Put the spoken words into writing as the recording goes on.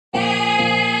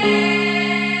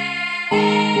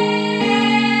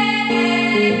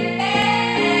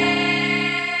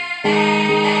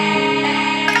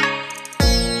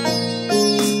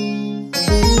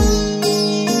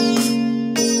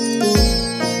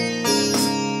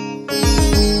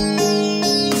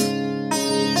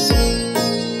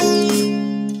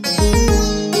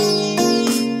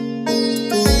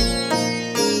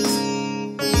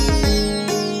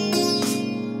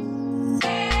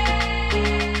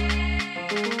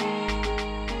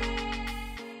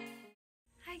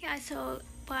Alright, so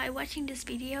by watching this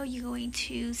video, you're going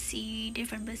to see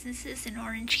different businesses in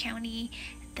Orange County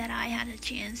that I had a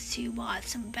chance to watch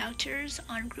some vouchers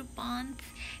on Groupon.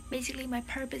 Basically, my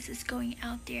purpose is going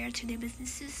out there to the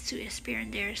businesses to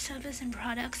experience their service and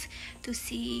products to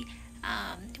see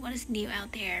what is new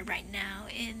out there right now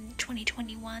in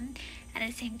 2021. At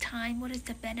the same time, what is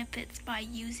the benefits by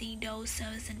using those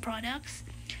services and products.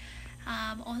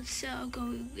 Also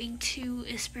going to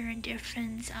experience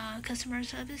different customer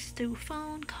service through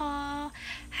phone call,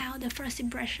 how the first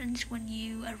impressions when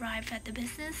you arrive at the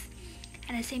business.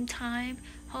 At the same time,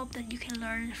 hope that you can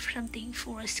learn something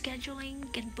for scheduling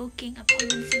and booking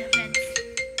appointments and events.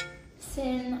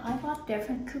 Since I bought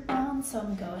different coupons, so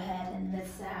I'm gonna go ahead and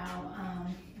list out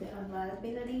the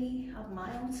availability of my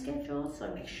own schedule, so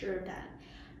I make sure that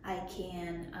I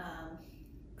can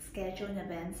schedule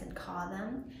events and call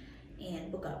them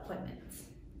and book appointments.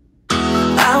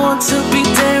 I want to be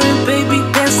daring, baby,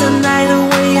 dance the night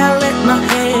away. I let my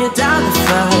hair down if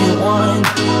I want.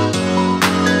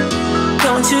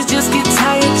 Don't you just get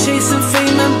tired chasing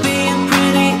fame and being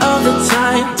pretty all the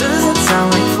time? Does it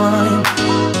sound like fun?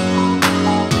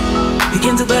 You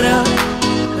can do better.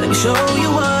 Let me show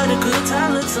you what a good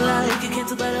time looks like. You can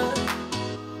do better.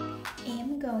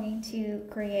 I'm going to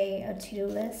create a to-do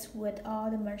list with all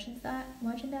the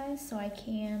merchandise so I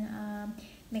can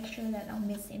make sure that I don't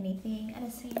miss anything. At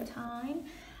the same time,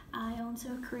 I also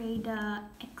create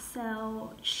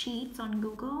Excel sheets on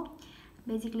Google,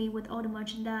 basically with all the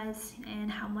merchandise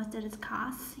and how much does it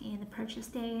cost, and the purchase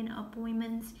day and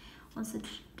appointments, also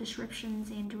descriptions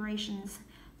and durations,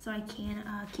 so I can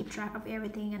keep track of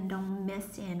everything and don't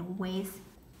miss and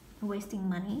wasting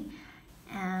money.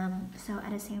 So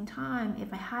at the same time,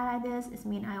 if I highlight this, it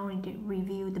means I only did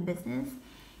review the business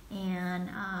and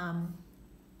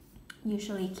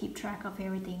usually keep track of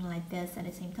everything like this at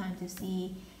the same time to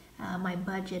see my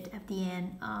budget at the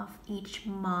end of each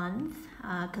month,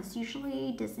 because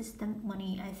usually this is the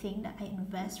money I think that I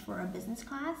invest for a business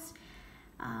class.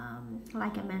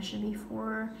 Like I mentioned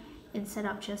before, instead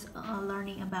of just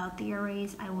learning about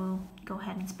theories, I will go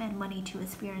ahead and spend money to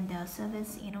experience the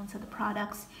service and also the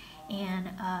products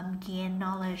and gain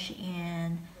knowledge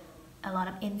and a lot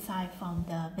of insight from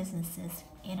the businesses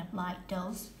and apply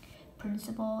those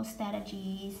principles,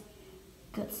 strategies,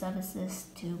 good services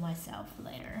to myself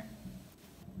later.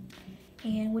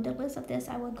 And with the list of this,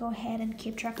 I will go ahead and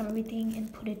keep track of everything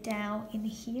and put it down in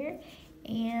here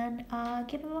and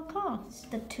give them a call.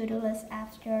 The to-do list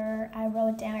after I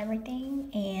wrote down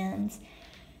everything, and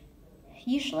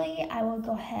usually I will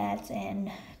go ahead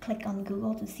and click on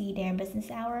Google to see their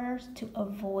business hours to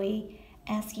avoid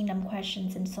asking them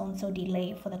questions and so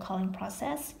delay for the calling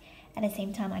process. At the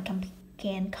same time, I can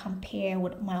compare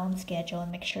with my own schedule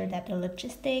and make sure that the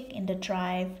logistic and the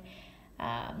drive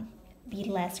be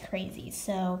less crazy.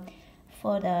 So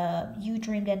for the U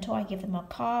Dream Dental, I give them a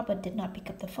call but did not pick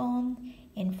up the phone.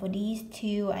 And for these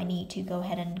two, I need to go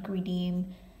ahead and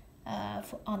redeem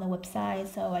on the website.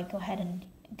 So I go ahead and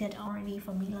did already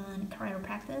for Milan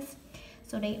Chiropractic.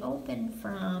 So they open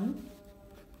from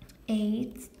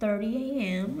 8:30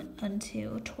 a.m.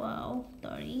 until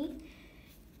 12:30.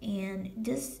 And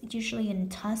this usually in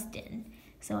Tustin.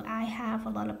 So I have a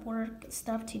lot of work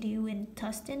stuff to do in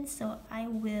Tustin, so I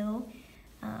will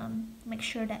make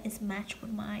sure that it's matched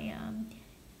with my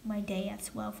my day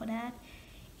as well for that.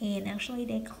 And actually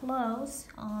they close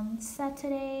on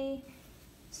Saturday,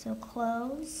 so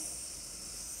close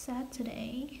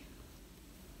Saturday,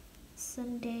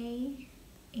 Sunday,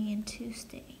 and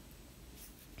Tuesday.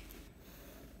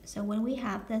 So when we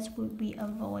have this, we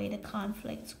avoid the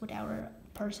conflicts with our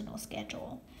personal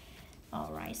schedule.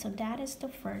 Alright, so that is the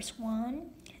first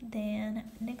one.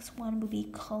 Then next one will be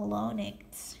Colonic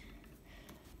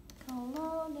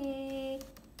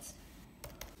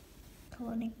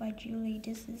by Julie.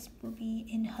 This will be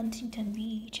in Huntington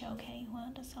Beach. Okay,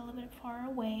 well, that's a little bit far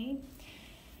away.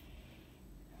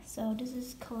 So this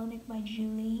is Colonic by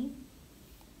Julie,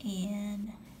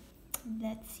 and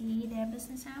let's see their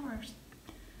business hours.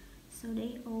 So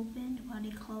they open, well,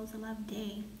 they close 11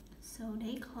 day. So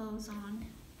they close on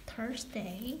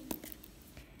Thursday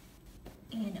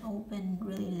and open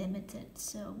really limited.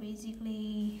 So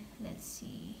basically, let's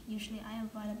see, usually I am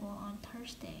available on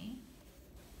Thursday.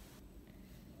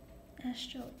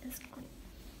 Astro is clear.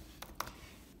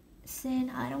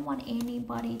 Since I don't want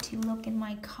anybody to look in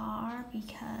my car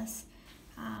because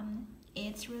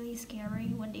it's really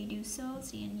scary when they do so,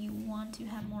 and you want to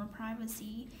have more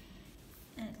privacy.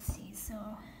 Let's see, so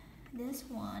this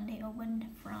one, they open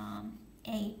from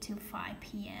 8 to 5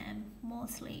 p.m.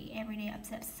 mostly every day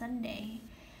except Sunday.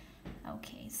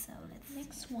 Okay, so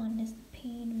next one is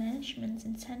pain management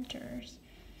and centers.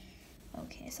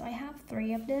 Okay, so I have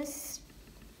 3 of this.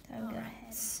 So go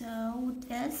ahead. So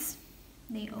this,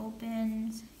 they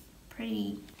open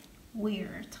pretty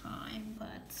weird time,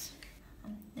 but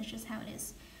that's just how it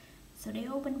is. So they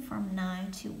open from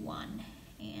 9 to 1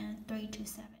 and 3 to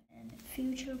 7. And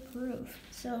future proof.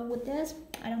 So with this,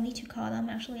 I don't need to call them.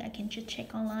 Actually, I can just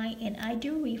check online, and I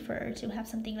do refer to have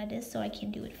something like this so I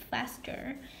can do it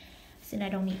faster. Since I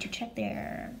don't need to check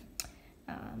their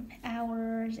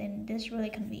hours, and this is really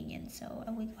convenient. So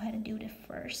I will go ahead and do it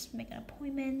first. Make an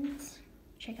appointment,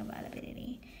 check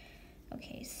availability.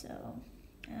 Okay, so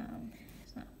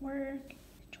it's not work.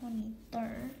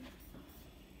 23rd.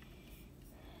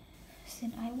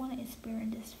 Since I want to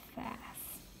experience this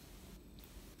fast,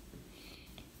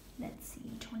 let's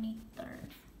see. 23rd.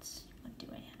 What do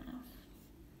I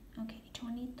have? Okay,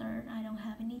 23rd. I don't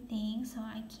have anything, so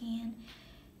I can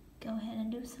go ahead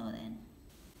and do so then.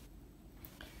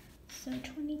 So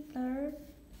 23rd,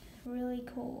 really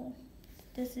cool.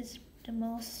 This is the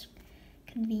most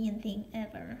convenient thing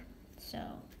ever. So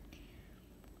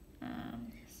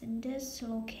this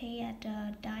located at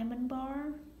the Diamond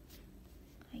Bar,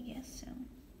 I guess so.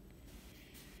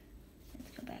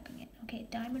 Let's go back again. Okay,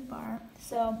 Diamond Bar.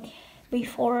 So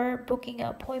before booking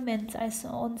appointments, I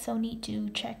also need to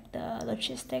check the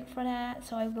logistic for that.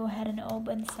 So I go ahead and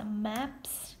open some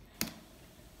maps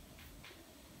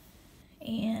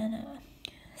and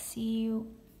see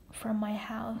from my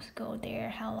house go there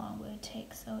how long will it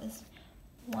take. So it's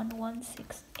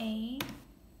 116A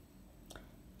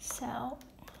South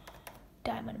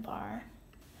Diamond Bar.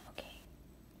 Okay,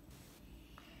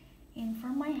 and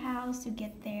from my house to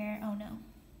get there,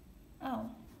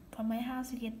 from my house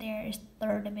to get there is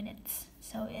 30 minutes.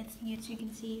 So it's, as you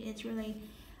can see, it's really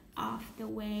off the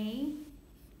way,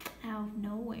 out of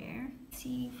nowhere.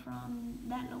 See from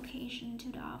that location to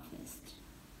the office,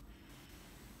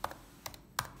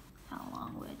 how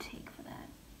long will it take for that?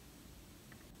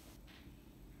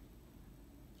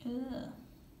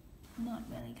 Not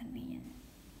really convenient.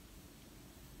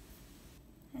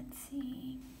 Let's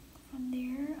see, from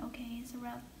there, okay, it's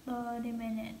around 30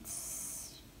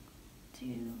 minutes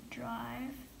to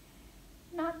drive.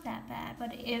 Not that bad,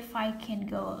 but if I can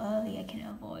go early, I can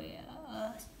avoid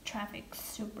traffic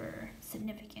super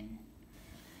significant.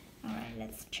 Alright,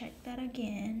 let's check that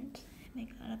again. Make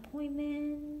an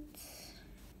appointment.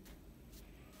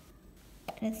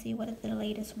 Let's see what is the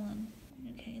latest one.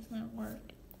 Okay, it's not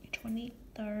worked.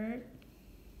 23rd,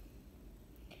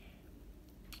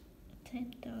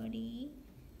 10:30.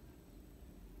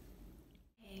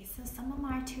 Okay, so some of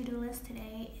my to-do list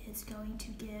today is going to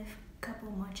give a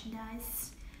couple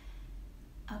merchandise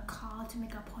a call to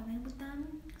make an appointment with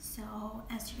them. So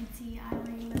as you can see, I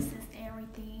already listed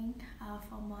everything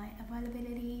for my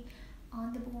availability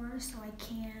on the board, so I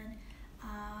can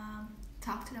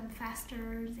talk to them faster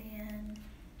and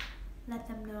let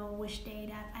them know which day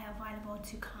that I am available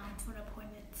to come for the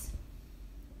appointments.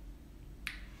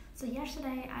 So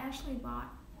yesterday I actually bought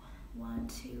 1,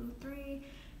 2, 3,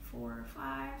 4,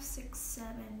 5, 6,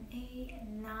 7, 8,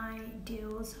 9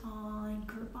 deals on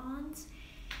Groupons,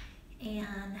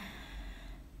 and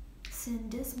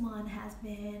since this month has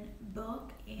been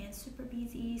booked and super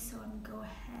busy, so I'm gonna go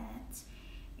ahead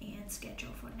and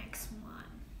schedule for next month.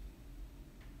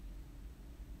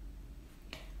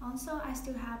 Also, I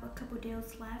still have a couple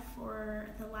deals left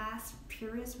for the last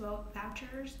previous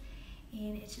vouchers,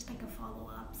 and it's just like a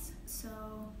follow-ups. So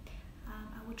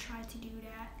I will try to do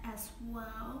that as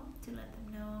well to let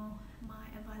them know my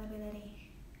availability.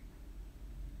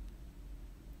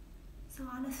 So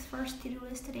on this first to-do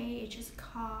list today, it's just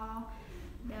call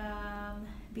the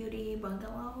beauty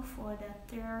bungalow for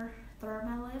the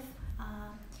Thermalif.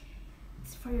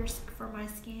 It's for my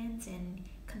skins, and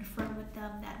confirm with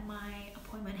them that my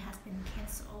appointment has been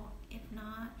canceled. If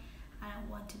not, I don't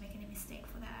want to make any mistake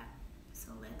for that.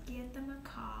 So let's give them a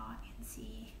call and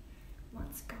see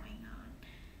what's going on.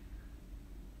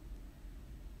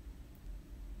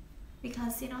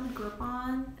 Because on the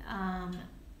Groupon,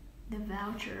 the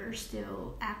voucher is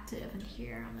still active in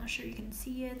here. I'm not sure you can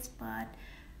see it, but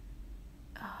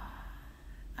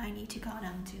I need to call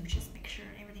them to just make sure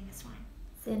everything is fine.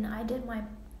 Then I did my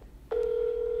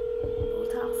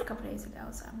Botox a couple days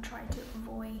ago, so I'm trying to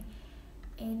avoid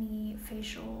any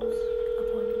facial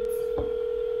appointments.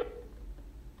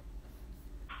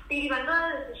 Beauty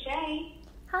Bungalow, this is Shay.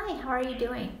 Hi, how are you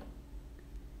doing?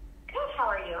 Good, how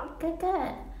are you?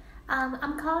 Good.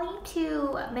 I'm calling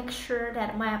to make sure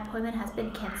that my appointment has been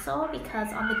canceled,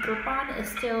 because on the Groupon it's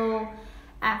still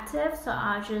active, so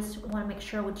I just want to make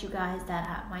sure with you guys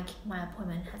that my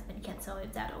appointment has been canceled.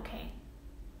 Is that okay?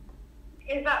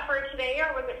 Is that for today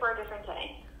or was it for a different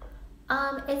day?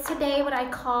 It's today, but I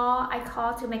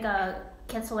call to make a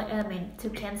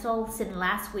cancel since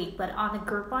last week, but on the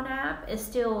Groupon app it's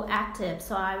still active,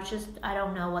 so I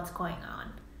don't know what's going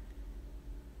on.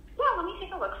 Yeah, let me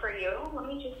take a look for you. Let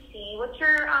me just see. What's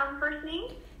your first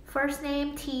name? First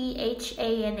name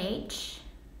THANH.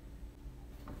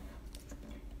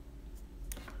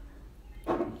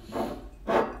 I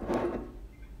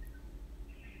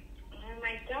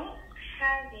don't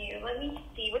have you. Let me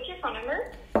see. What's your phone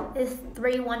number? It's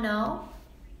 310.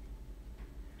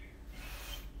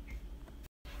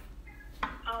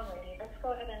 Alrighty, let's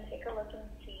go ahead and take a look and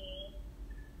see.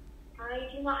 I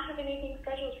do not have anything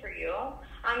scheduled for you.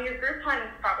 Your group time is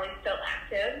probably still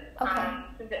active. Okay.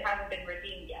 Since it hasn't been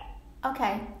redeemed yet.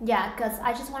 Okay, yeah, because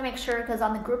I just want to make sure, because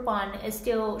on the Groupon it's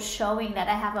still showing that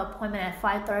I have an appointment at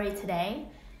 5:30 today.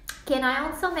 Can I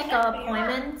also make an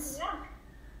appointment? Yeah.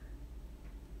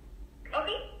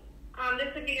 Okay.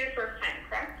 This would be your first time,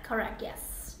 correct? Correct,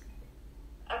 yes.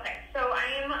 Okay, so I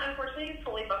am unfortunately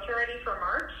fully booked already for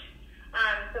March.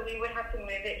 So we would have to move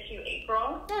it to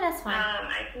April. Yeah, that's fine.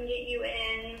 I can get you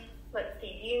in, let's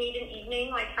see, do you need an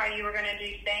evening like how you were going to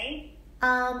do today?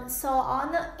 So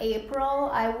on the April,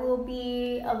 I will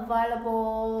be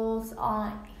available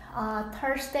on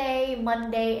Thursday,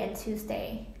 Monday, and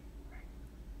Tuesday.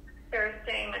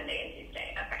 Thursday, Monday, and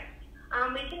Tuesday. Okay.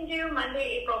 We can do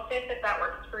Monday, April 5th if that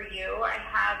works for you. I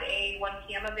have a 1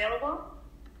 p.m. available.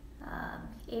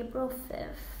 April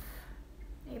 5th,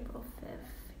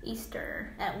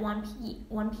 Easter at 1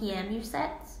 p.m. you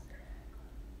said?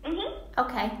 Mm-hmm.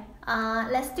 Okay.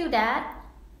 Let's do that.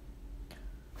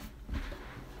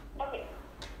 Okay.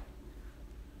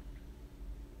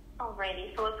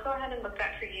 Alrighty, so let's go ahead and book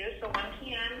that for you. So 1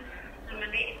 p.m. on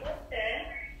Monday, April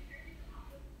 5th.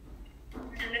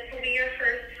 And this will be your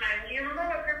first time. Do you remember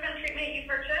what Groupon treatment you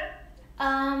purchased?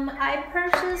 I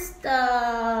purchased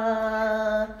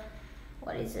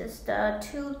the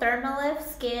 2 Thermalift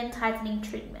skin tightening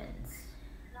treatments.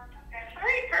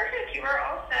 Alright, perfect. You are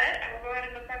all set. I will go ahead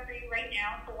and book that for you right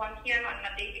now. So 1 p.m. on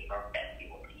Monday, April 5th. We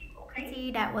will see you, okay?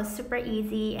 See, that was super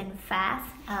easy and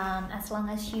fast. As long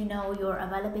as you know your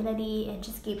availability and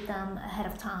just give them ahead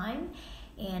of time,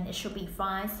 and it should be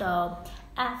fine. So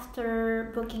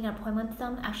after booking an appointment with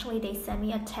them, actually they send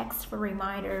me a text for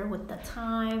reminder with the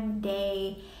time,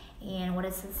 day, and what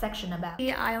is the section about.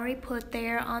 I already put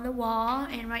there on the wall,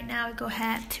 and right now I go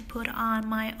ahead to put on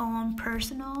my own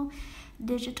personal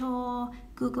digital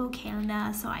Google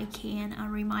Calendar so I can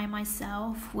remind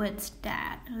myself with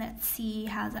that. Let's see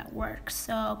how that works.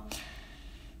 So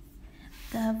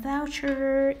the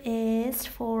voucher is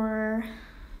for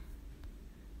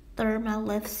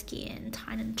Thermalift skin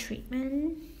tightening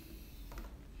treatment.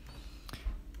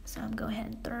 So I'm going ahead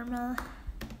and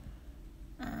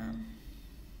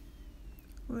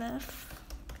Thermalift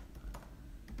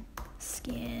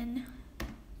skin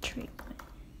treatment.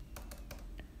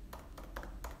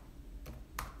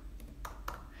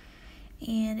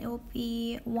 And it will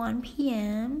be 1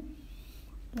 p.m.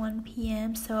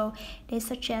 So they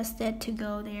suggested to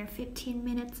go there 15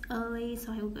 minutes early,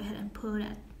 so I will go ahead and put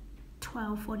at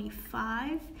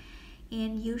 12:45,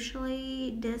 and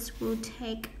usually this will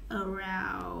take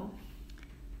around,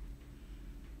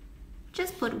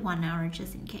 just put 1 hour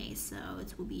just in case, so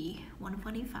it will be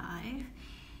 1:45.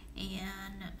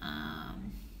 And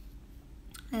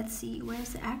let's see,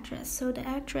 where's the address? So the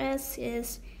address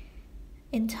is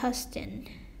in Tustin,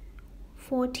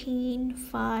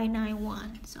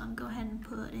 14591. So I'm go ahead and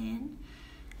put in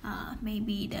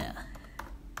maybe the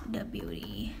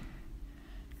beauty.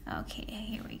 Okay,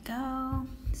 here we go.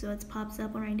 So it pops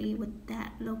up already with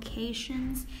that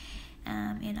locations.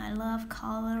 And I love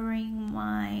coloring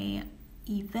my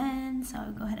event, so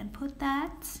I'll go ahead and put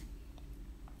that.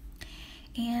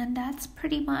 And that's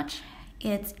pretty much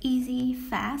it's easy,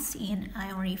 fast, and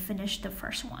I already finished the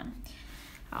first one.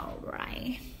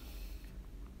 Alright.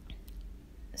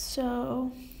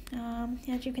 So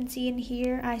as you can see in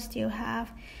here, I still have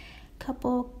a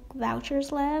couple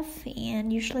vouchers left,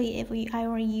 and usually if I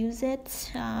already use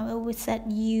it, it will set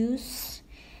use,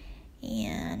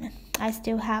 and I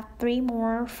still have 3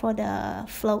 more for the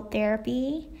float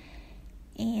therapy,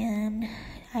 and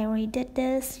I already did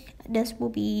this will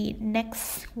be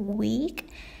next week,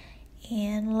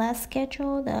 and let's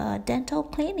schedule the dental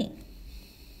cleaning.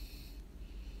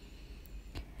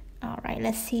 Alright,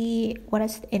 let's see what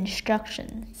is the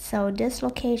instruction. So this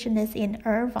location is in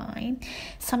Irvine.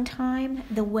 Sometimes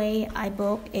the way I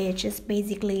book is just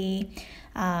basically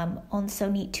Also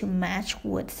need to match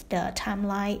with the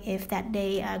timeline. If that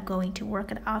day I'm going to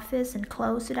work at office and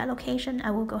close to that location,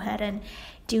 I will go ahead and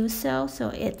do so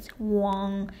it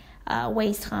won't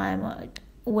waste time,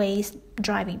 waste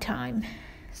driving time.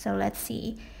 So let's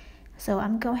see. So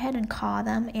I'm go ahead and call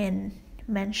them and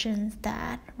mention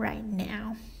that right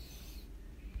now.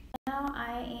 Now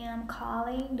I am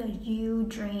calling the U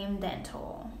Dream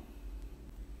Dental.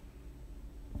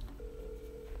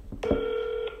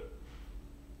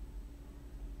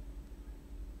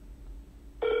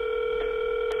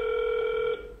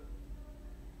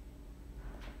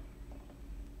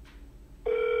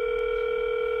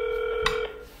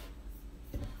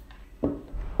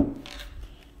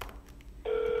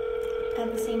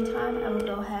 At the same time, I will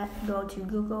go to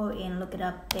Google and look it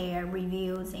up their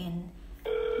reviews and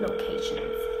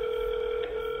locations.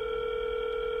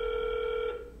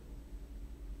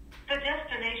 The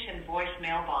destination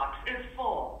voicemail box is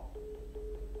full.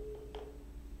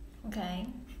 Okay.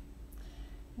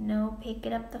 No,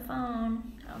 picking up the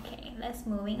phone. Okay, let's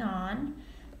moving on.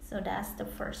 So that's the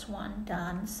first one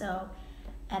done. So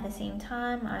at the same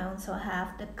time, I also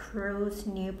have the cruise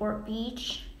Newport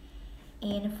Beach.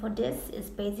 And for this,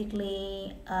 it's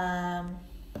basically, I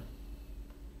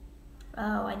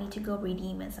need to go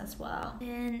redeem it as well.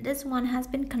 And this one has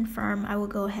been confirmed. I will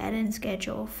go ahead and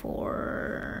schedule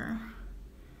for,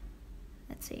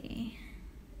 let's see,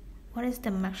 what is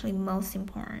the actually most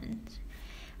important?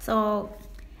 So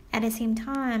at the same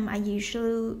time, I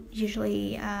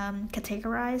usually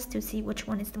categorize to see which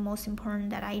one is the most important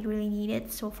that I really need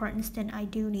it. So for instance, I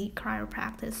do need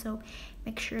chiropractic, so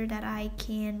make sure that I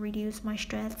can reduce my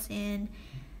stress and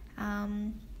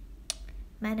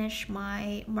manage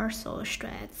my muscle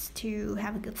stress to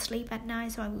have a good sleep at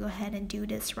night. So I will go ahead and do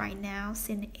this right now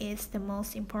since it's the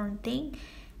most important thing.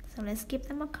 So let's give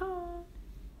them a call.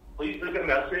 Please leave a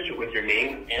message with your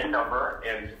name and number,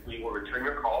 and we will return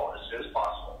your call as soon as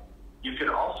possible. You can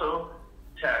also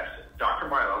text Dr.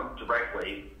 Milam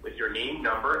directly with your name,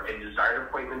 number, and desired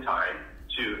appointment time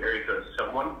to area code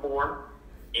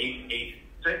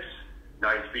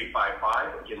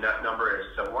 714-886-9355. Again, that number is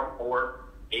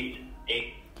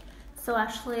 714-886. So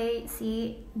actually,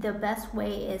 see, the best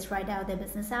way is write out the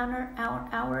business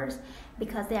hours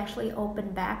because they actually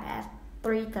open back at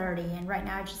 3:30, and right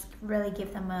now I just really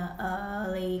give them a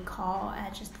early call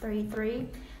at just 3:03.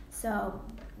 So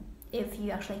if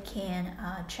you actually can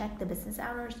check the business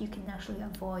hours, you can actually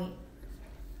avoid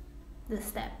this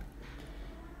step.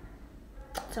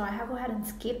 So I have to go ahead and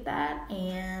skip that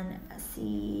and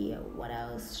see what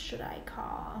else should I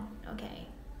call. Okay.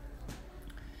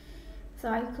 So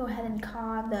I go ahead and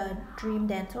call the Dream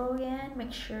Dental again,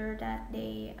 make sure that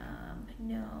they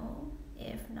know.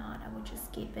 If not, I will just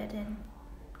skip it. And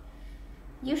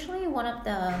usually one of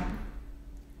the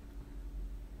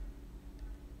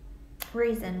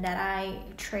reason that I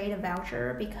trade a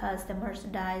voucher because the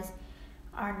merchandise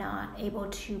are not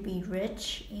able to be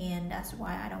rich, and that's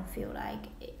why I don't feel like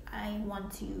I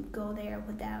want to go there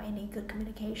without any good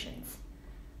communications.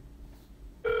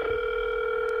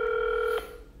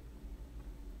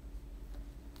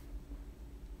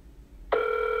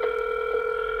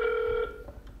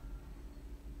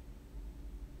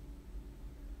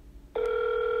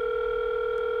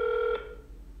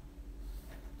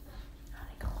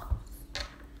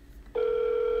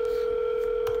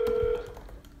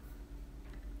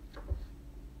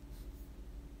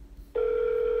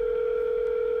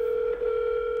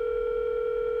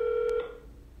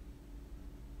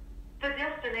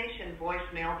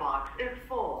 Voicemail box is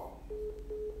full.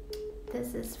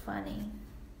 This is funny.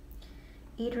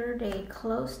 Either they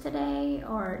close today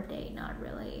or they not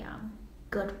really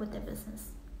good with the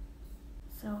business.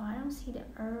 So I don't see the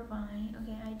Irvine.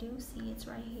 Okay, I do see it's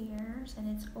right here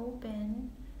and it's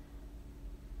open,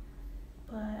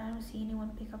 but I don't see anyone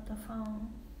pick up the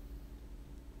phone.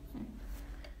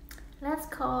 Let's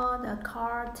call the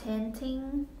car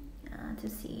tinting to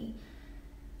see.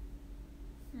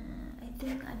 I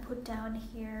think I put down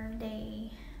here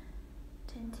they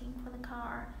tinting for the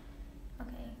car.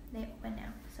 Okay, they open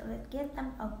now. So let's get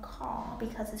them a call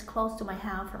because it's close to my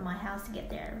house. From my house to get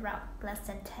there, about less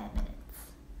than 10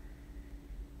 minutes.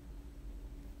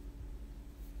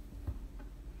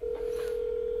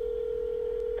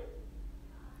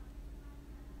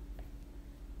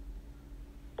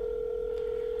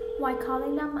 While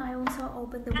calling them, I also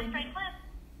open the window.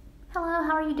 Hello,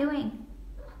 how are you doing?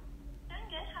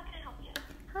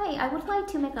 Hi, I would like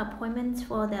to make appointments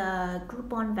for the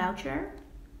Groupon voucher.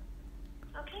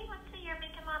 Okay, what's the year,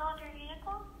 make, and model of your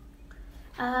vehicle?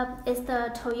 It's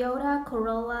the Toyota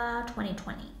Corolla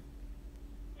 2020.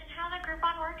 And how the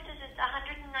Groupon works is it's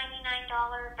 $199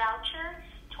 voucher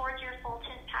towards your full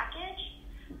tint package.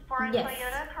 For a Yes.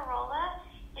 Toyota Corolla,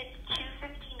 it's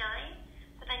 $259.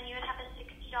 So then you would have a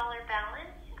 $60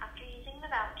 balance after using the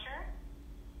voucher.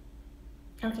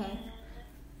 Okay.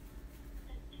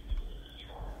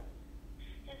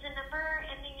 Is the number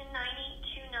ending in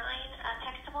 9829 a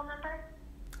textable number?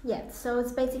 Yeah, so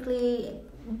it's basically,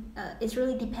 it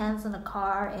really depends on the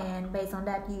car, and based on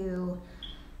that you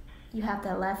have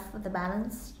the left of the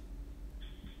balance.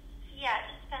 Yeah, it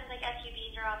just depends. Like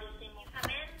SUVs are obviously more come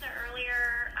in. The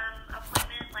earlier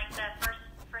appointment, like the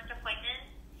first appointment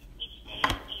each day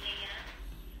at 8 a.m.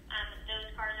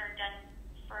 Those cars are done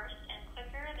first and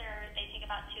quicker. They take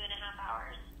about 2.5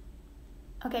 hours.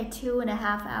 Okay,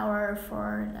 2.5 hour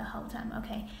for the whole time.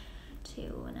 Okay,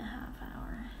 2.5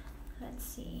 hour. Let's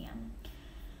see.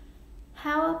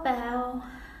 How about?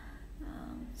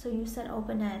 So you said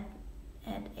open at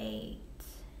 8 8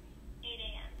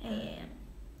 a.m. a.m.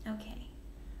 Okay,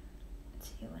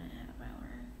 2.5 hour.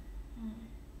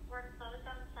 We're closed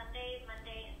on Sundays,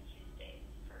 Mondays, and Tuesdays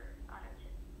for auto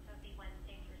tint. So it'd be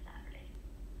Wednesday through Saturday.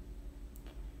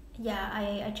 Yeah,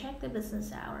 I checked the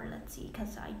business hour. Let's see,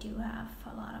 because I do have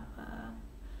a lot of.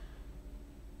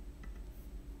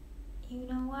 You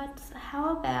know what?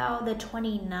 How about the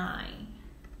 29?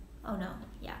 Oh no,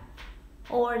 yeah.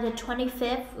 Or the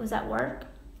 25th, does that work?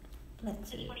 Let's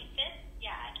The see. 25th?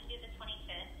 Yeah, I can do the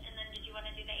 25th. And then did you want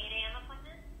to do the 8 a.m.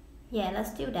 appointment? Yeah,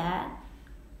 let's do that.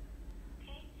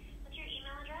 Okay. What's your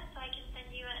email address so I can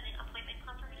send you an appointment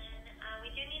confirmation? We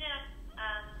do need a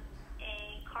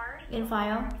card. In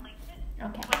file?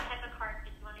 Okay. What type of card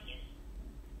did you want to use?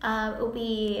 It will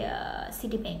be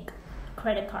Citibank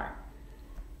credit card.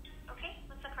 Okay.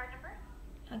 What's the card number?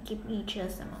 Give me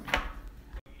just a moment.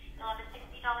 You'll have a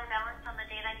 $60 balance on the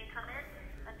day that you come in.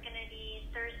 That's going to be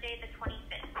Thursday the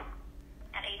 25th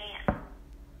at 8 a.m.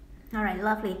 All right,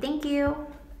 lovely. Thank you.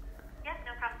 Yep,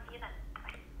 no problem. See you then.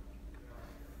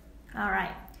 Bye. All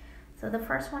right. So the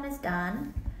first one is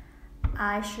done.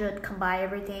 I should combine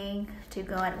everything to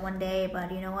go at one day,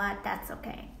 but you know what? That's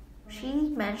okay. She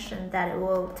mentioned that it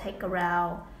will take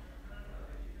around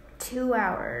 2.5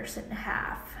 hours.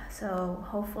 So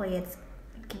hopefully it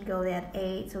can go there at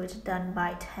 8, so it's done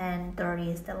by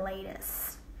 10:30 is the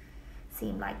latest.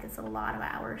 Seems like it's a lot of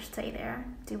hours stay there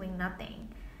doing nothing.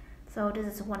 So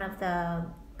this is one of the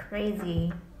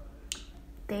crazy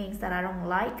things that I don't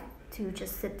like, to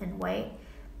just sit and wait.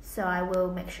 So I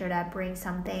will make sure that I bring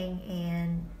something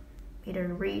and either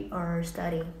read or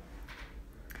study.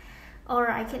 Or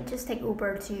I can just take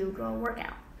Uber to go work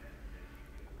out.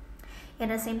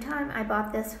 And at the same time, I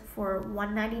bought this for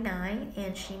 $199,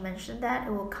 and she mentioned that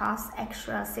it will cost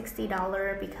extra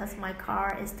 $60 because my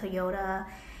car is Toyota,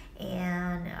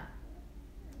 and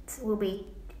it will be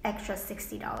extra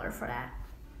 $60 for that.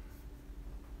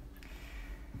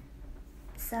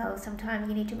 So sometimes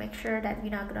you need to make sure that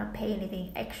you're not gonna pay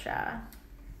anything extra.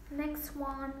 Next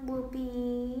one will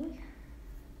be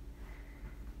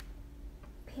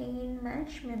pain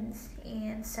management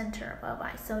and center.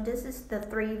 Bye-bye. So this is the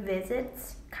 3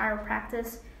 visits: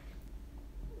 chiropractic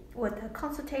with the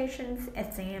consultations,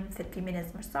 exam, 50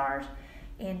 minutes massage,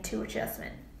 and 2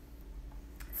 adjustment.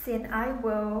 Since I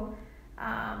will,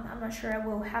 I'm not sure I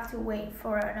will have to wait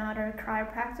for another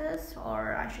chiropractic,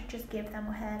 or I should just give them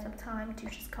a heads of time to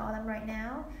just call them right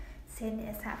now, since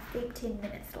it's have 15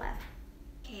 minutes left.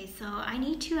 Okay, so I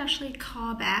need to actually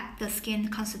call back the skin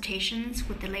consultations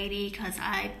with the lady because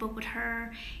I booked with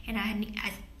her, and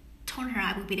I told her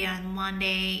I would be there on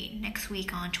Monday next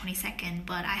week on 22nd,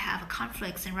 but I have a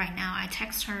conflict, and right now I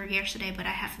texted her yesterday, but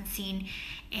I haven't seen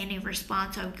any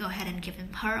response, so I'll go ahead and give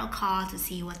her a call to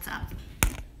see what's up.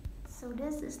 So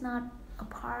this is not a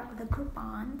part of the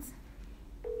Groupons,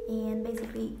 and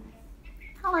basically,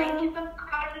 hello. Thank you for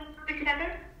calling the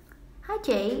center. Hi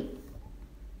chị.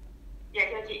 Dạ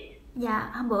chào chị.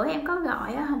 Dạ, hôm bữa em có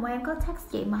gọi á, hôm qua em có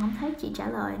text chị mà không thấy chị trả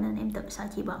lời nên em tự sợ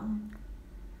chị bận.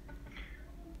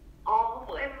 Hôm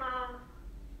bữa em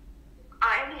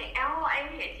em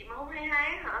hẹn chị mà không hay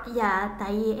hả? Dạ,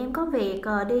 tại vì em có việc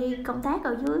đi công tác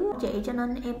ở dưới chị, cho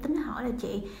nên em tính hỏi là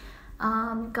chị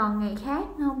còn ngày khác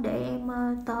không để em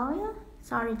tới á.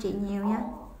 Sorry chị nhiều nha.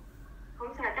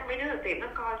 Không sao, chắc mấy đứa ở tiệm nó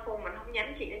coi phone mình không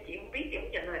nhắn chị nên chị không biết, chị không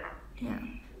trả lời ạ. Dạ.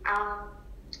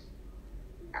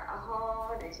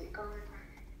 Để chị coi.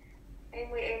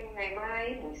 Em ơi, em ngày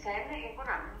mai buổi sáng em có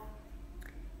rảnh không?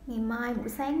 Ngày mai buổi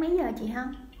sáng mấy giờ chị hả?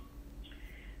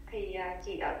 Thì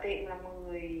chị ở tiệm là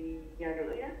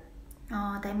 10:30 á.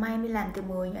 Tại mai em đi làm từ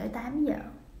 10 giờ đến 8 giờ.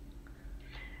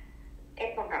 Em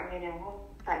còn rảnh ngày nào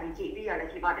không? Tại vì chị bây giờ là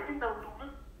chị vào đến Tết luôn á.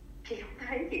 Chị không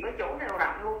thấy chị có chỗ nào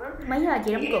rảnh luôn á. Mấy giờ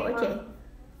chị đóng cửa chị?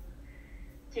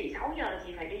 chị 6 giờ là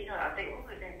chị phải đi rồi, ở tiểu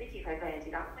người này biết chị phải về,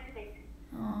 chị đón mấy cái đi.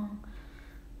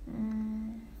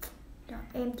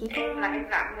 Em chỉ có Em là em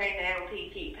làm ngày nào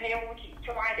thì chị theo, chị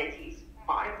cho ai để chị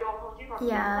bỏ em vô thôi chứ còn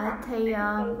dạ thì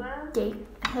chị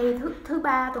thì thứ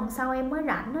ba tuần sau em mới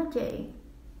rảnh đó chị.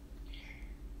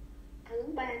 Thứ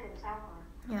ba tuần sau hả?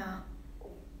 Dạ.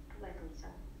 Thứ ba tuần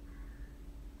sau.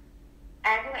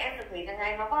 À nhưng mà em được nghỉ cả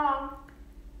ngày mà có không?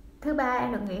 Thứ ba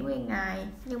em được nghỉ nguyên ngày,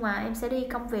 nhưng mà em sẽ đi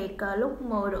công việc lúc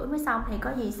 10:30 mới xong, thì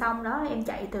có gì xong đó em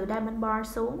chạy từ Diamond Bar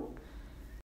xuống.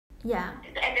 Dạ.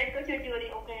 Em đến có trưa đi,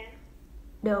 ok.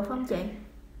 Được không chị?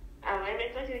 Em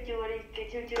đến có trưa đi, cái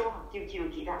trưa hoặc chiều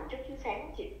chị làm chút chứ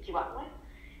sáng chị bận quá.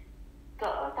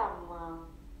 Cỡ tầm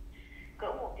cỡ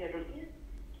 1:30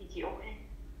 thì chị ok.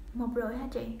 1:30 hả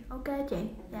chị? Ok chị.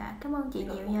 Dạ cảm ơn chị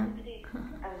nhiều nha. Không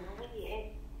có gì em.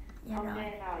 Dạ Ok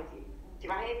rồi chị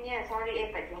báo em nha, sorry em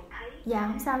tại chị không thấy. Dạ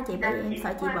không sao chị, bởi vì em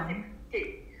sợ chị bận.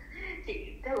 Chị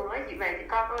thường nói chị về chị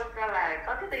coi là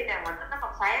có cái tin nào mà nó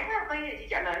còn sáng á, có gì chị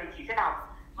trả lời thì chị sẽ đọc.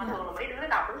 Mà thường là mấy đứa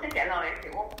đọc nó sẽ trả lời, em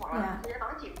hiểu không? Hoặc là chị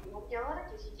nói chị không nhớ đó,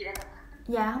 chị đang.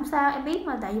 Dạ không sao, em biết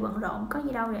mà, tại vì bận rộn, có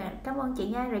gì đâu. Rồi cảm ơn chị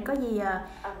nha, rồi có gì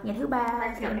ngày thứ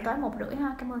ba thì em tới 1:30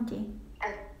 ha. Cảm ơn chị.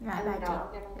 Rồi bye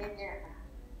chị.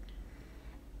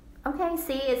 Okay,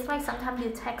 see, it's like sometimes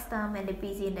you text them and they're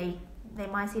busy and they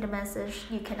might see the message.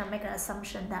 You cannot make an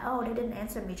assumption that, oh, they didn't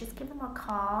answer me. Just give them a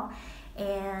call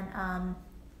and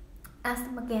ask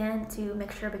them again to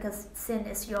make sure, because since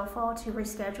it's your fault to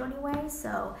reschedule anyway,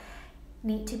 so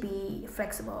need to be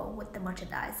flexible with the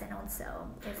merchandise. And also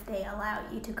if they allow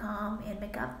you to come and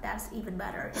make up, that's even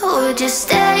better. Would you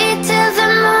stay till the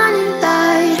morning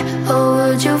light, or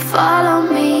would you follow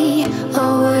me,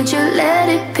 or would you let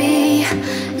it be?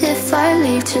 If I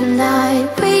leave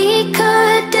tonight, we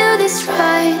could do this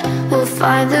right, we'll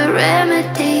find the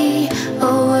remedy.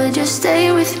 Or would you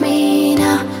stay with me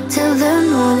now till the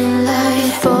morning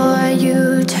light? Before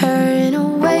you turn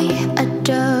away, I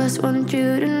just want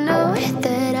you to know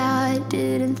that I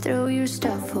didn't throw your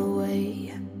stuff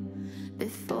away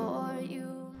before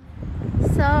you.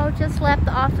 So just left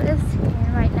the office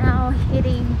and right now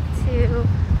heading to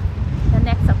the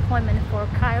next appointment for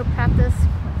chiropractic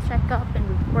checkup and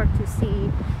report to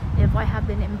see if I have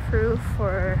been improved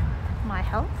for my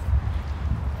health.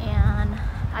 And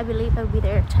I believe I'll be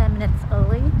there 10 minutes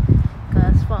early,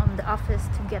 because from the office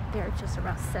to get there just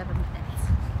around 7 minutes.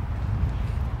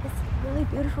 It's really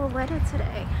beautiful weather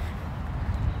today.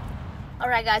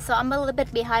 Alright guys, so I'm a little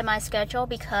bit behind my schedule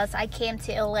because I came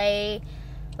to LA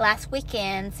last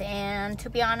weekend, and to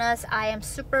be honest, I am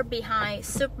super behind.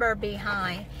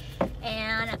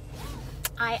 And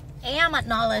I am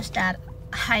acknowledged that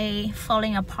I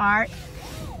falling apart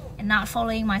and not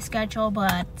following my schedule,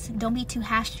 but don't be too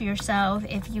harsh to yourself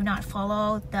if you not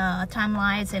follow the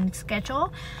timelines and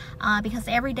schedule, because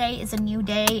every day is a new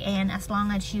day, and as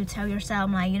long as you tell yourself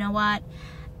like, you know what,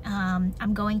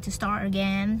 I'm going to start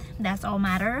again, that's all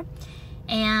matter.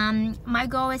 And my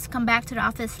goal is to come back to the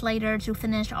office later to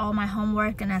finish all my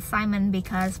homework and assignment,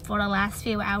 because for the last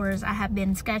few hours I have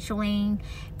been scheduling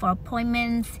for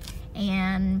appointments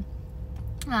and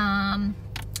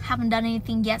haven't done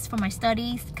anything yet for my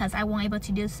studies, because I won't able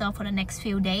to do so for the next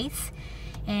few days.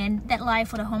 And deadline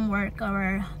for the homework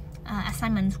or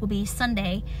assignments will be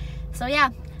Sunday. So yeah,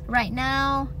 right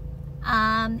now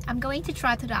I'm going to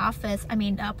try to the office,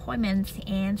 the appointments,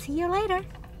 and see you later.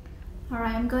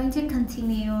 Alright, I'm going to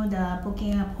continue the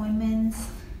booking appointments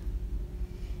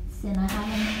since I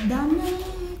haven't done it,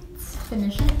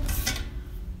 finish it.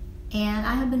 And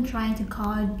I have been trying to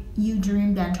call You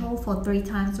Dream Dental for 3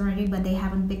 times already, but they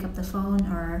haven't picked up the phone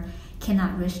or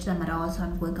cannot reach them at all. So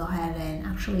I'm going to go ahead and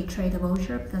actually trade the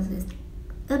voucher, because it's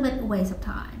a little bit a waste of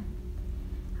time.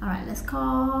 Alright, let's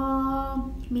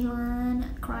call Milan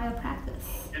Chiropractic.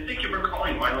 And thank you for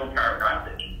calling Milo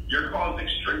Chiropractic. Your call is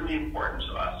extremely important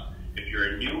to us. If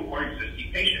you're a new or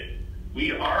existing patient,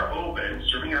 we are open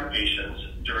serving our patients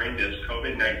during this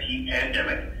COVID-19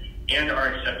 pandemic and are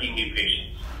accepting new patients.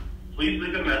 Please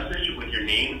leave a message with your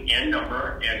name and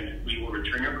number, and we will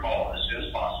return your call as soon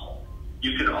as possible.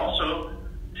 You can also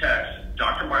text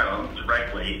Dr. Milam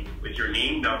directly with your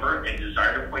name, number, and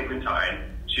desired appointment time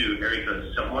to area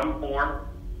code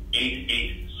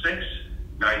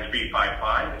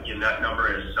 714-886-9355. Again, that number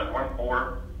is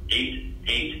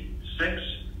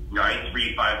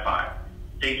 714-886-9355.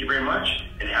 Thank you very much,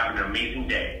 and have an amazing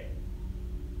day.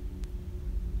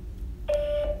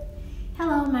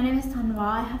 Hello, my name is Tanwa.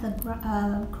 I have a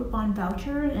coupon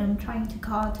voucher, and I'm trying to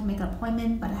call to make an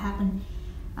appointment, but I haven't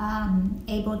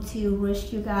able to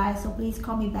reach you guys. So please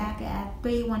call me back at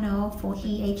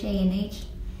 310-4HANH.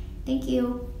 Thank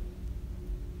you.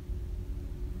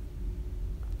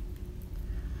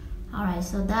 All right,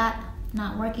 so that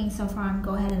not working so far. I'm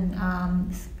go ahead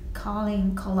and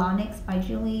calling Colonics by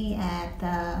Julie at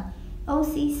the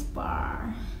OC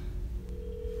Spa.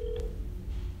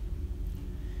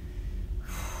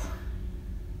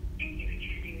 Thank you for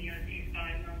choosing the OC Spa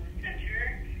and Wellness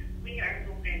Center. We are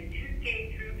open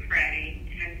Tuesday through Friday,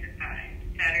 10 to 5.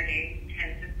 Saturday,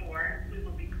 10 to 4. We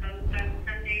will be closed on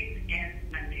Sundays and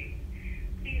Mondays.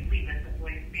 Please leave us a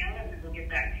voicemail and we will get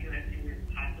back to you as soon as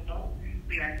possible.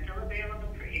 We are still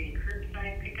available for any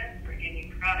curbside pickup for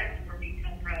any products or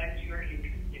retail products you are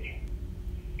interested in.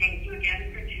 Thank you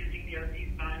again for choosing the OC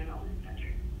Spa and Wellness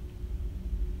Center.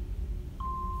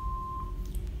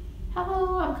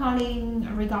 Hello, I'm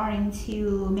calling regarding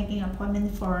to making an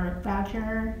appointment for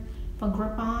voucher for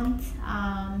Groupon.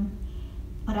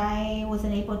 But I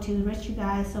wasn't able to reach you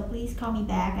guys, so please call me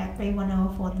back at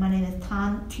 310. My name is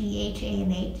Tan,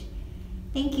 T-H-A-N-H.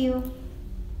 Thank you.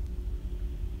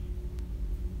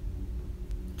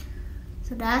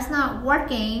 So that's not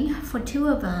working for two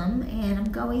of them, and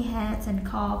I'm going ahead and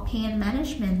call Pain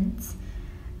Management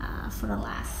for the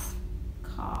last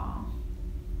call.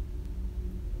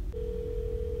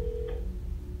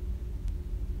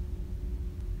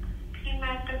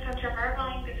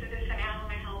 This is Anna.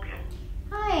 May I help you?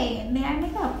 Hi, may I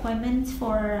make an appointment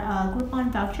for a Groupon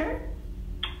voucher?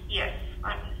 Yes.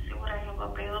 Let me see what I have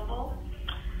available.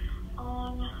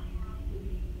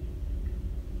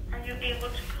 Are you able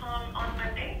to come on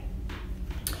Monday?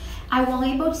 I won't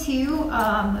able to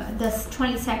the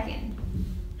 22nd.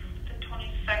 The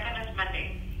 22nd is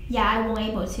Monday. Yeah, I won't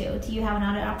able to. Do you have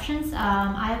another options?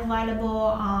 I'm available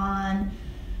on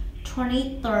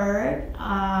 23rd.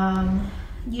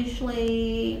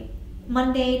 Usually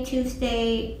Monday,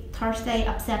 Tuesday, Thursday,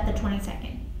 except the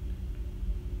 22nd.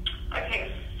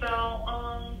 Okay, so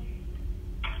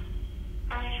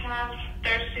I have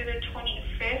Thursday the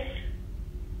 25th.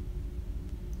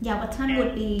 Yeah, what time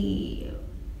would be?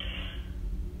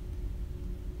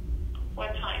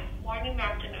 What time? Morning or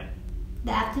afternoon?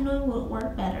 The afternoon would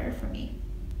work better for me.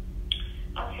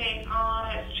 Okay,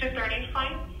 it's 2:30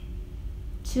 fine?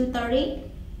 2:30?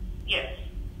 Yes.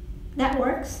 That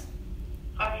works.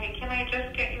 Okay, can I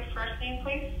just get your first name,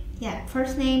 please? Yeah,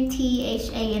 first name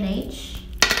T-H-A-N-H.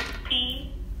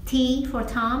 P. T for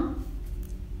Tom.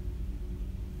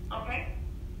 Okay.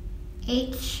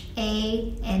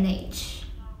 H-A-N-H.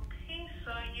 Okay,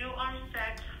 so you are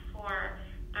set for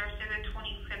Thursday the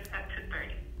 25th at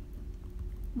 2:30.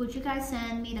 Would you guys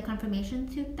send me the confirmation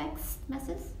to text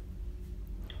message?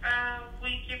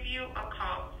 We give you a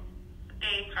call a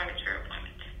day prior to your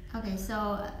appointment. Okay,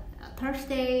 so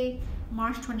Thursday,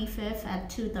 March 25th at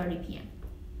 2:30 p.m.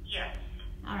 Yes.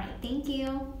 All right, thank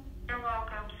you. You're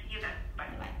welcome. See you then. Bye.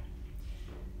 Bye.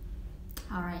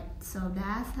 All right, so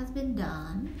that has been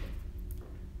done.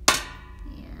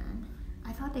 And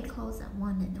I thought they closed at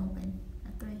 1 and open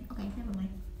at 3. Okay, never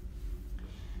mind.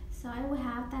 So I will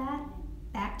have that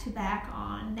back to back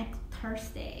on next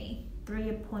Thursday. 3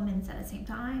 appointments at the same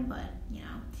time, but you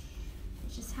know,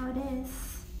 it's just how it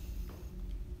is.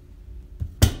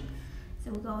 So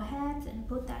we'll go ahead and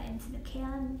put that into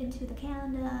the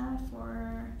calendar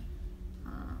for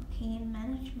pain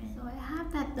management. So I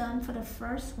have that done for the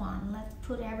first one. Let's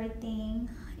put everything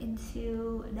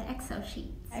into the Excel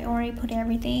sheet. I already put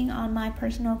everything on my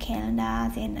personal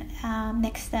calendar, and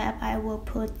next step I will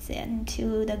put it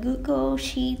into the Google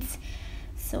Sheets.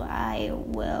 So I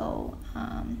will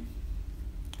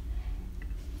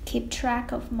keep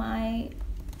track of my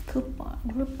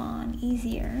Groupon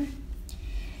easier.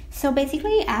 So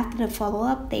basically, after the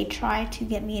follow-up, they tried to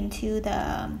get me into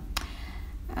the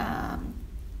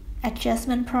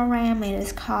adjustment program. It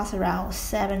is cost around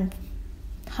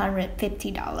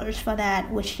 $750 for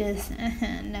that, which is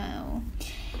no.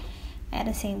 At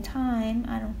the same time,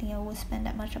 I don't think I will spend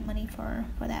that much of money for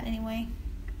that anyway.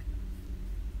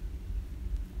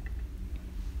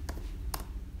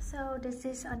 So this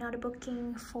is another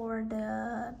booking for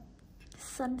the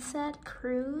Sunset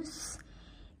Cruise.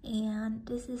 And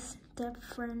this is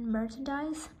different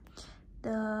merchandise.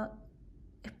 The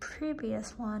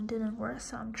previous one didn't work,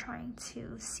 so I'm trying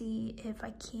to see if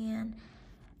I can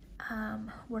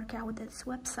work out with this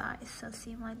website. So it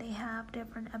seems like they have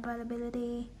different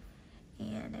availability,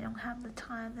 and they don't have the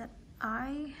time that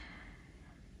I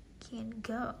can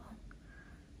go.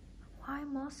 Why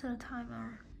most of the time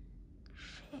are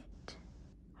shit?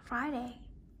 Friday.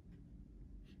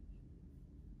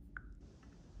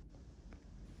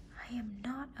 I am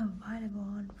not available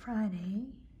on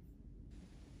Friday.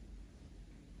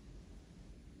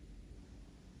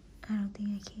 I don't think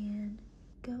I can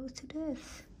go to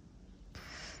this.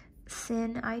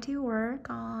 since I do work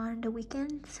on the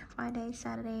weekends, Friday,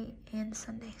 Saturday, and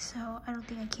Sunday, so I don't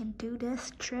think I can do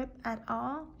this trip at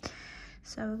all.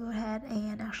 So I'll go ahead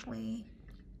and actually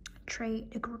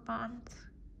trade the Groupons.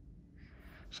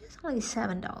 It's only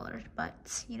 $7,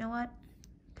 but you know what?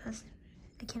 Because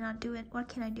I cannot do it. What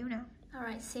can I do now?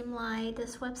 Alright, seems like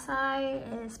this website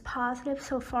is positive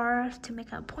so far to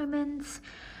make appointments.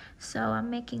 So I'm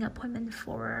making an appointment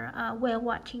for a whale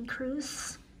watching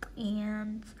cruise,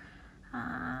 and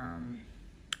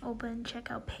open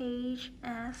checkout page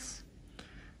as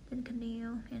then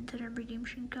continue, enter the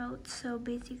redemption code. So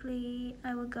basically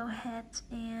I will go ahead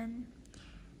and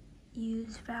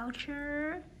use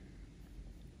voucher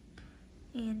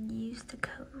and use the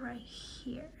code right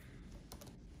here.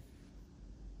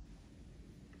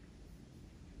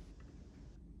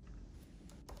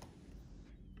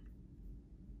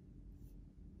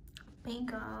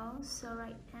 Bingo. So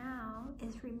right now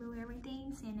it's remove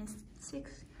everything and it's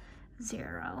 60.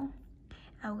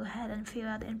 I'll go ahead and fill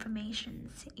out the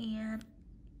information and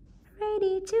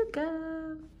ready to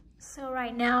go. So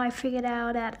right now I figured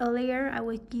out that earlier I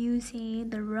was using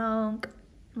the wrong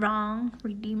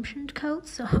redemption code,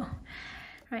 so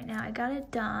right now I got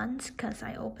it done because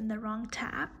I opened the wrong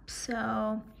tab.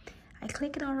 So I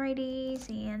click it already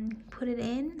and put it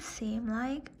in. Seem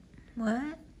like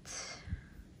what?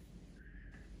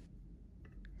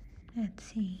 Let's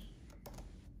see.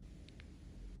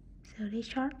 So they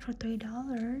charge for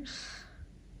 $3.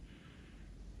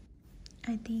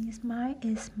 I think mine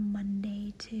is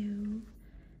Monday to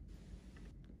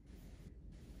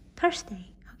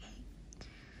Thursday. Okay.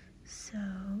 So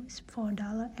it's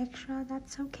 $4 extra.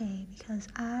 That's okay because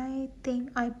I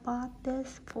think I bought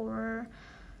this for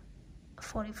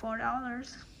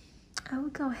 $44. I will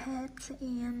go ahead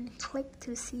and click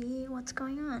to see what's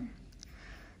going on.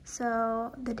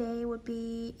 So the day would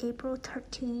be April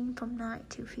 13 from 9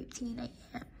 to 15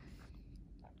 a.m.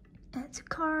 Add to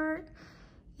cart,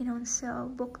 and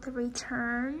also book the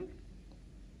return.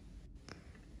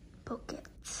 Book it.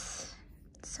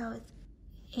 So it's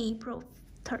April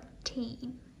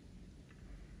 13.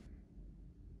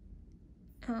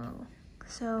 Oh,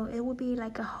 so it will be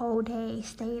like a whole day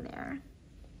stay there.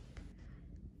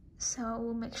 So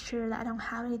we'll make sure that I don't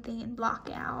have anything and block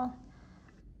out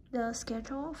the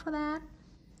schedule for that.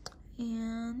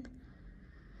 And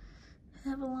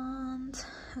Avalon,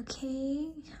 okay,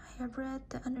 I have read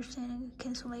the understanding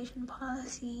cancellation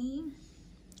policy.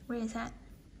 Where is that?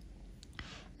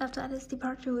 After this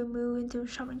departure, we move into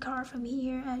shopping cart from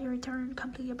here. At your return,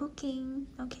 complete your booking.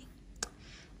 Okay,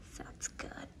 sounds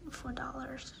good.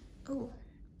 $4. Oh,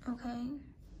 okay.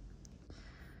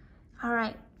 All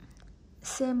right.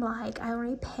 Seem like I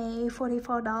only pay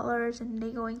 $44 and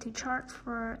they're going to charge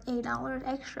for $8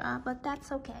 extra, but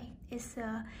that's okay. It's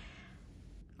a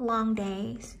long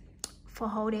days for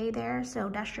whole day there, so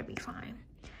that should be fine.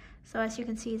 So as you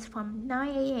can see, it's from 9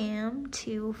 a.m.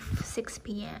 to 6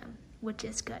 p.m., which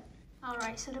is good. All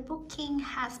right, so the booking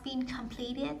has been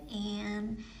completed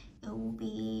and it will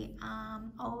be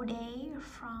all day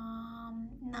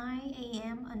from 9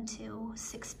 a.m. until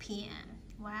 6 p.m.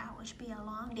 Wow, it should be a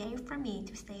long day for me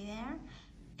to stay there.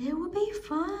 It will be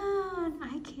fun.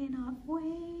 I cannot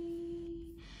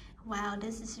wait. Wow,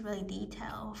 this is really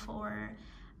detailed for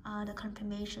the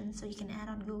confirmation, so you can add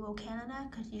on Google Canada,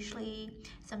 because usually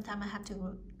sometimes I have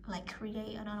to like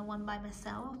create another one by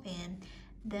myself, and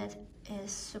that is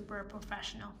super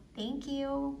professional. Thank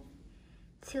you.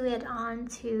 To add on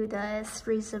to this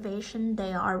reservation,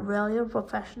 they are really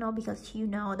professional because you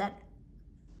know that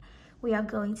we are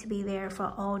going to be there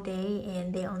for all day,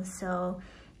 and they also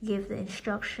give the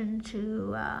instruction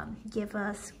to give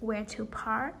us where to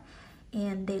park,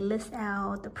 and they list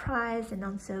out the price and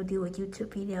also do a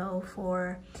YouTube video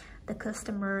for the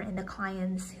customer and the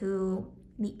clients who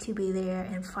need to be there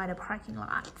and find the parking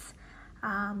lots.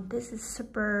 This is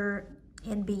super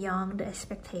and beyond the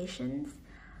expectations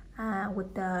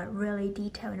with the really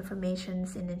detailed information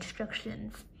and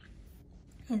instructions.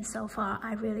 And so far,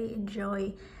 I really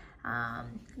enjoy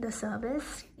the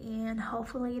service, and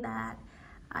hopefully that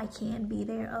I can be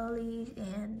there early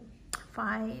and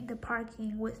find the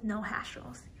parking with no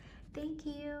hassles. Thank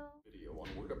you. Video on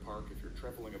where to park if you're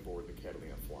traveling aboard the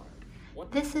Catalina Flyer.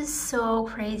 This is so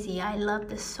crazy. I love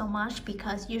this so much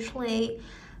because usually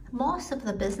most of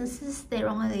the businesses, they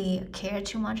don't really care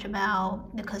too much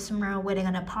about the customer where they're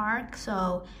gonna park.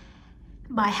 So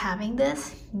by having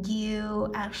this,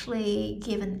 you actually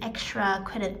give an extra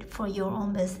credit for your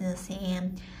own business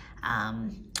and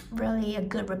really a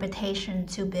good reputation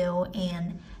to build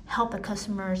and help the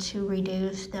customer to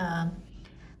reduce the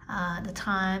the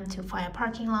time to find a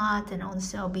parking lot and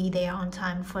also be there on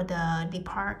time for the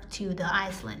depart to the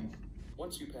Iceland.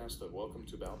 Once you pass the Welcome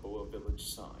to Balboa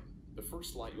Village sign, the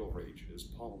first light you'll reach is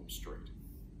Palm Street.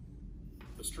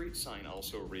 The street sign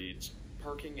also reads,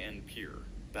 Parking and Pier,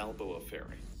 Balboa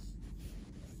Ferry.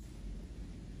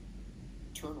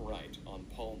 Turn right on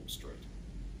Palm Street.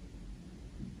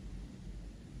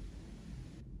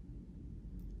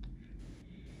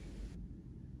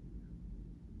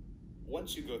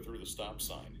 Once you go through the stop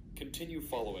sign, continue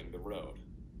following the road.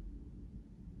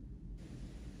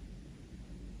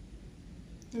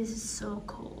 This is so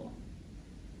cool.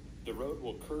 The road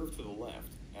will curve to the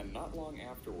left, and not long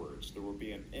afterwards, there will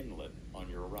be an inlet on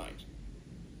your right.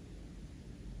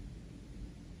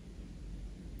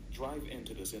 Drive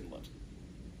into this inlet.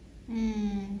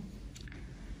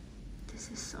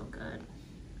 This is so good.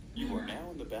 You are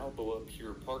now in the Balboa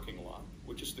Pier parking lot,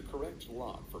 which is the correct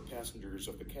lot for passengers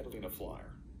of the Catalina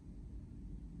Flyer.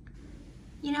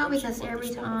 You know, Once you because find every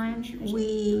the spot time of your choosing, we...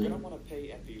 You're going to want to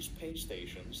pay at these pay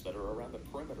stations that are around the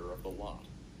perimeter of the lot.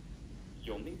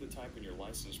 You'll need to type in your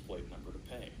license plate number to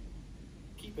pay.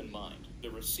 Keep in mind, the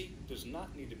receipt does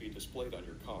not need to be displayed on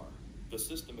your car. The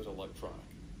system is electronic.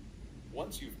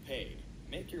 Once you've paid,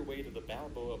 make your way to the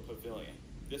Balboa Pavilion.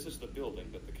 This is the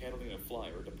building that the Catalina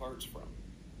Flyer departs from.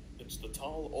 It's the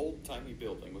tall, old-timey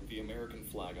building with the American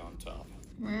flag on top.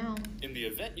 Wow. In the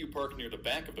event you park near the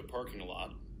back of the parking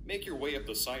lot, make your way up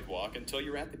the sidewalk until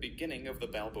you're at the beginning of the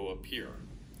Balboa Pier.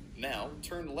 Now,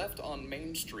 turn left on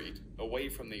Main Street, away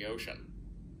from the ocean.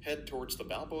 Head towards the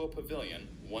Balboa Pavilion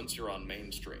once you're on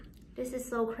Main Street. This is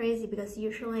so crazy because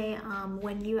usually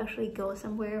when you actually go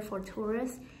somewhere for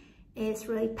tourists, it's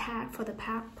really packed for the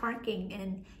parking,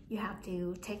 and you have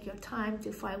to take your time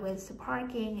to find ways to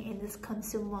parking, and this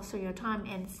consumes most of your time.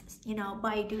 And you know,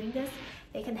 by doing this,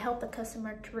 they can help the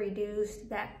customer to reduce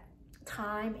that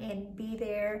time and be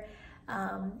there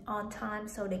on time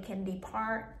so they can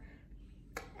depart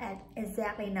at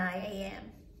exactly 9 a.m.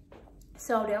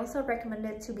 So they also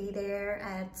recommended to be there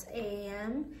at 8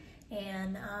 a.m.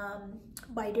 and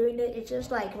by doing it, it's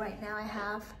just like right now I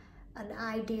have an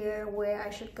idea where I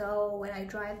should go when I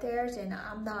drive there, and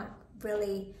I'm not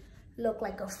really look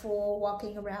like a fool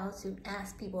walking around to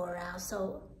ask people around.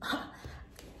 So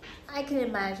I can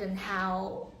imagine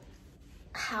how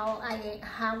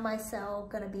myself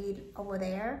gonna be over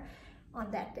there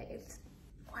on that day.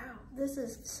 Wow, this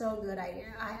is so good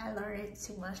idea. I learned it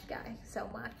too much, guys. So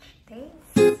much.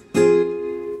 Thanks.